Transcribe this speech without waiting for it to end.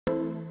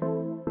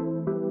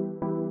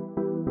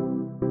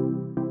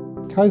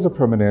Kaiser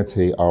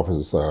Permanente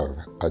offers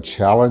a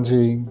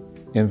challenging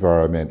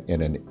environment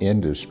in an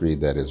industry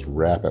that is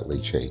rapidly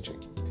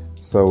changing.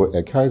 So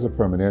at Kaiser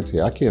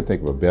Permanente, I can't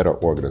think of a better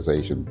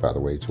organization, by the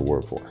way, to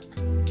work for.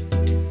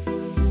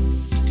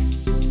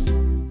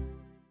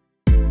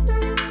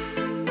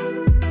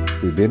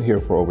 We've been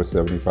here for over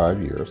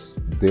 75 years.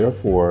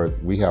 Therefore,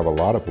 we have a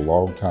lot of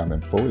long-time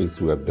employees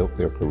who have built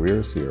their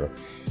careers here,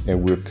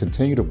 and we'll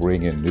continue to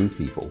bring in new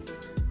people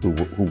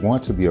who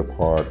want to be a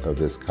part of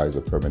this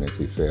Kaiser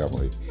Permanente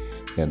family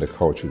and the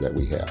culture that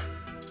we have.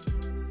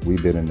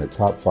 We've been in the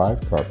top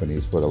 5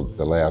 companies for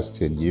the last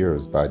 10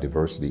 years by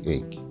Diversity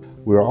Inc.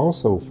 We're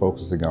also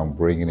focusing on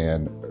bringing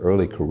in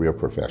early career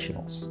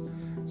professionals.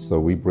 So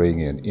we bring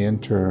in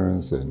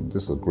interns, and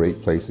this is a great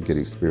place to get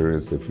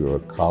experience if you're a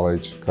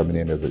college coming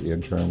in as an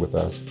intern with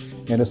us.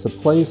 And it's a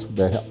place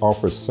that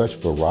offers such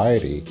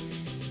variety.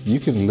 You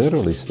can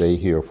literally stay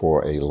here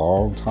for a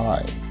long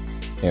time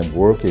and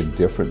work in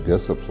different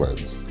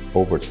disciplines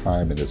over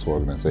time in this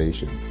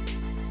organization.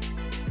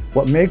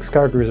 What makes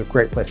CarGurus a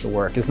great place to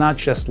work is not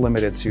just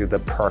limited to the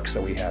perks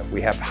that we have.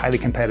 We have highly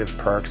competitive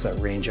perks that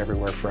range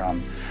everywhere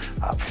from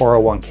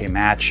 401k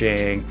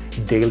matching,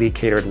 daily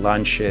catered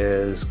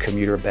lunches,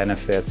 commuter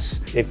benefits.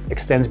 It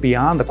extends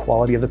beyond the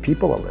quality of the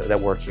people that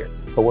work here.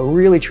 But what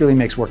really truly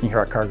makes working here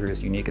at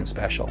CarGurus unique and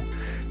special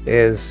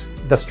is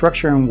the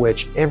structure in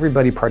which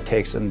everybody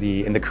partakes in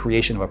the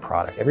creation of a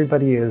product.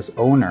 Everybody is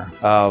owner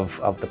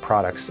of the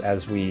products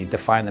as we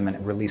define them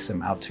and release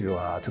them out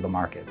to the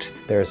market.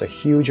 There's a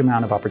huge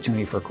amount of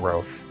opportunity for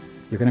growth.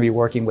 You're going to be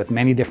working with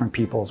many different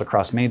peoples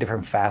across many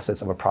different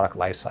facets of a product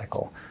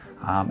lifecycle.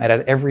 And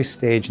at every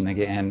stage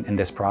in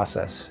this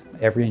process,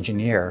 every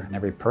engineer and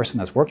every person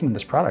that's working on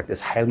this product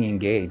is highly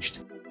engaged.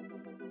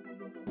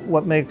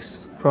 What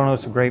makes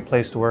Kronos a great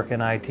place to work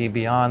in IT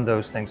beyond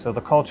those things? So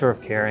the culture of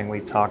caring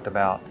we've talked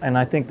about, and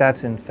I think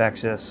that's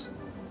infectious.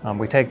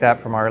 We take that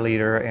from our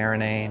leader,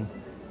 Aaron Ain,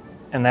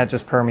 and that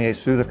just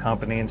permeates through the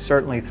company and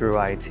certainly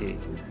through IT.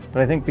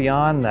 But I think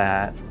beyond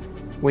that,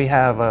 we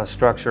have a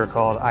structure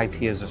called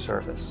IT as a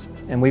service.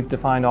 And we've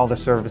defined all the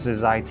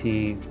services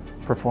IT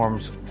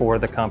performs for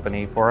the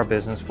company, for our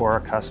business, for our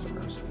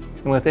customers.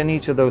 And within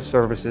each of those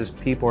services,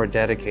 people are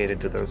dedicated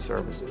to those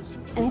services.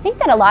 And I think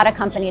that a lot of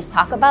companies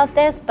talk about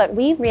this, but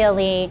we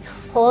really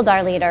hold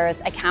our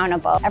leaders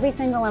accountable. Every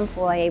single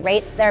employee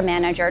rates their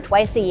manager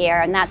twice a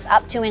year, and that's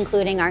up to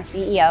including our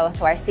CEO.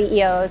 So our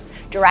CEO's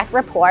direct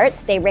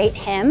reports, they rate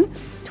him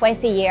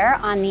twice a year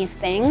on these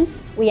things.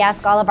 We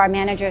ask all of our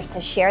managers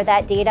to share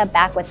that data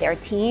back with their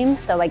team.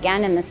 So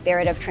again, in the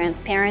spirit of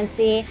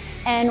transparency,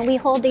 and we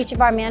hold each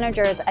of our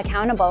managers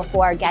accountable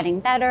for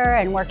getting better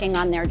and working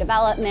on their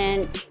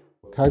development.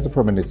 Kaiser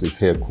Permanente's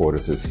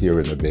headquarters is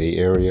here in the Bay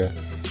Area,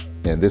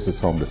 and this is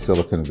home to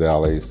Silicon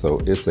Valley, so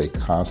it's a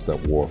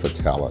constant war for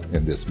talent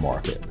in this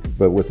market.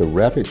 But with the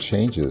rapid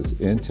changes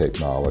in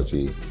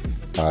technology,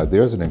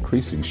 there's an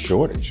increasing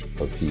shortage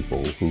of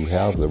people who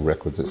have the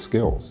requisite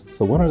skills.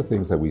 So one of the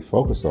things that we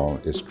focus on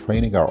is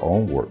training our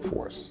own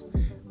workforce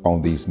on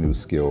these new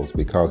skills,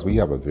 because we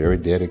have a very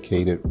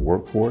dedicated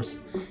workforce,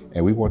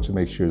 and we want to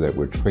make sure that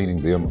we're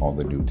training them on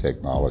the new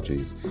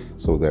technologies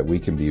so that we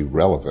can be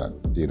relevant,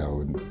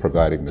 in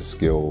providing the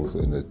skills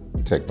and the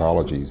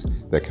technologies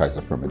that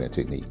Kaiser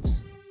Permanente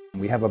needs.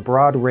 We have a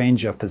broad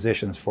range of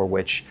positions for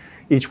which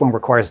each one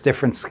requires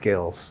different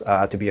skills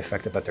to be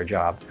effective at their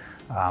job.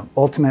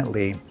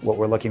 Ultimately, what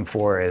we're looking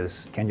for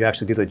is, can you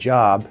actually do the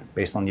job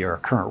based on your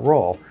current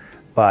role?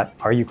 But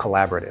are you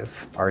collaborative?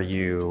 Are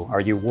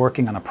you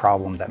working on a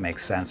problem that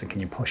makes sense, and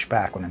can you push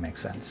back when it makes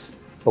sense?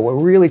 But what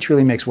really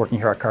truly makes working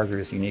here at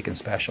CarGurus unique and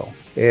special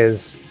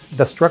is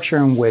the structure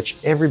in which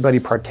everybody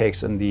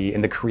partakes in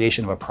the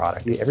creation of a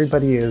product.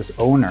 Everybody is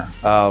owner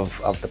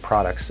of the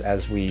products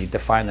as we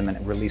define them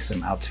and release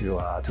them out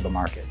to the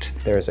market.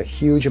 There's a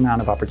huge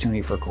amount of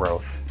opportunity for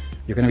growth.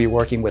 You're going to be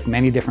working with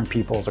many different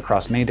peoples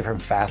across many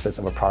different facets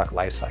of a product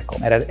lifecycle.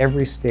 And at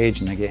every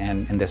stage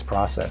in this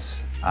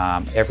process,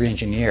 every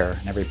engineer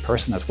and every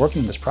person that's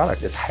working on this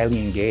product is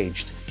highly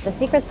engaged. The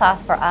secret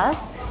sauce for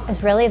us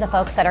is really the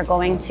folks that are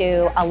going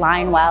to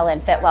align well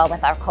and fit well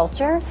with our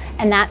culture.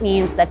 And that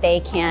means that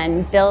they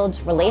can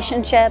build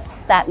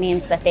relationships. That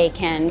means that they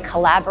can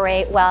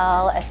collaborate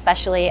well,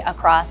 especially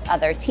across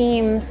other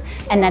teams,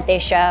 and that they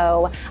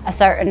show a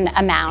certain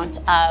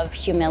amount of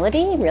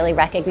humility, really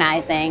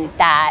recognizing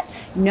that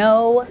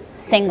no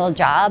single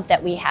job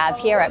that we have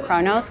here at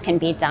Kronos can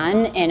be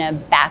done in a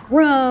back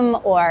room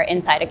or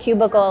inside a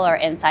cubicle or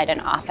inside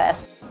an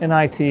office. In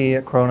IT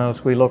at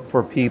Kronos, we look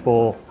for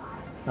people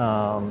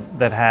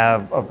that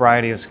have a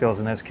variety of skills,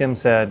 and as Kim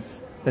said,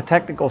 the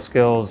technical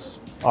skills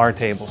are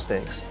table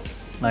stakes.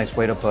 Nice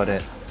way to put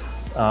it.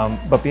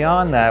 But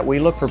beyond that, we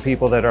look for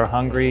people that are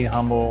hungry,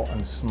 humble,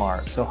 and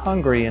smart. So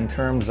hungry in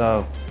terms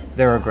of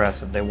they're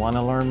aggressive. They want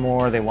to learn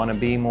more, they want to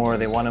be more,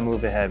 they want to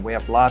move ahead. We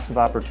have lots of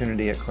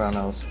opportunity at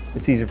Kronos.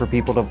 It's easy for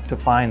people to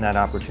find that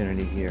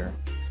opportunity here.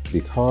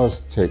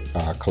 Because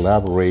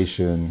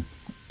collaboration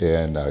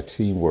and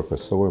teamwork are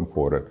so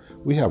important,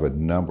 we have a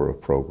number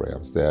of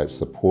programs that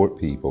support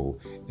people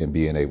in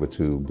being able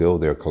to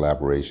build their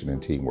collaboration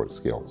and teamwork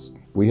skills.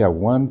 We have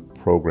one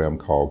program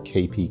called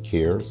KP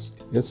Cares.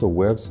 It's a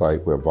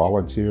website where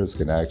volunteers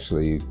can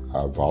actually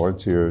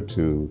volunteer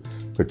to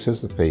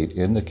participate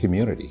in the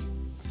community.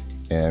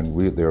 And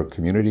there are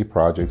community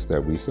projects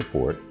that we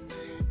support,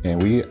 and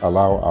we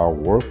allow our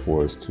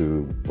workforce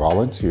to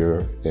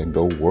volunteer and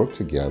go work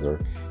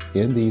together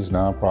in these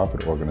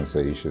nonprofit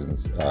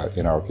organizations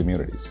in our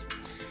communities.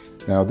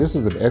 Now, this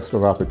is an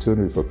excellent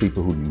opportunity for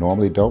people who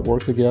normally don't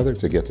work together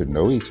to get to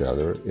know each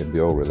other and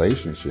build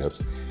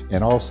relationships,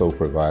 and also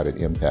provide an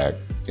impact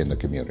in the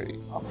community.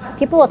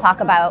 People will talk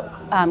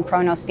about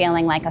Kronos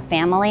feeling like a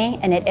family,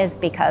 and it is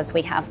because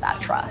we have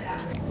that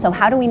trust. So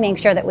how do we make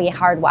sure that we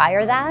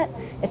hardwire that?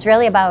 It's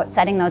really about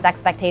setting those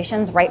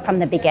expectations right from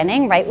the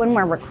beginning, right when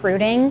we're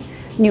recruiting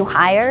new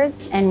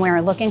hires and we're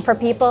looking for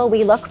people.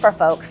 We look for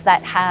folks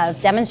that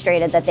have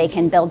demonstrated that they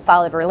can build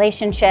solid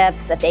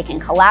relationships, that they can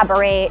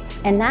collaborate,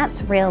 and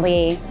that's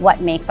really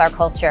what makes our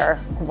culture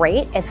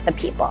great. It's the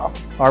people.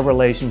 Our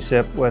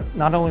relationship with,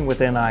 not only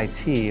within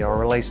IT, our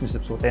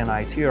relationships within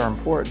IT are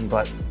important,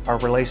 but our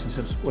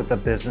relationships with the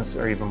business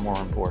are even more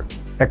important.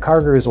 At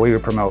CarGurus, the way we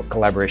promote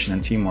collaboration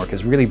and teamwork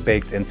is really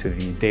baked into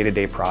the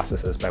day-to-day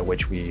processes by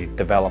which we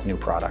develop new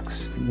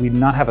products. We do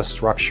not have a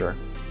structure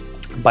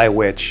by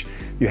which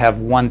you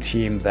have one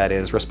team that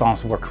is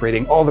responsible for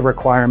creating all the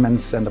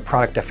requirements and the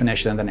product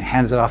definition, and then it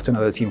hands it off to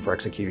another team for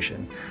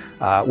execution.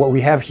 What we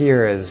have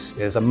here is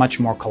a much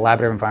more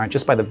collaborative environment,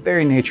 just by the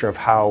very nature of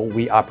how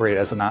we operated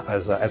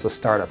as a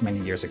startup many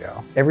years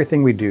ago.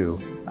 Everything we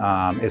do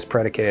is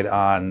predicated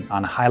on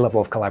a high level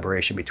of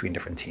collaboration between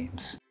different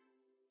teams.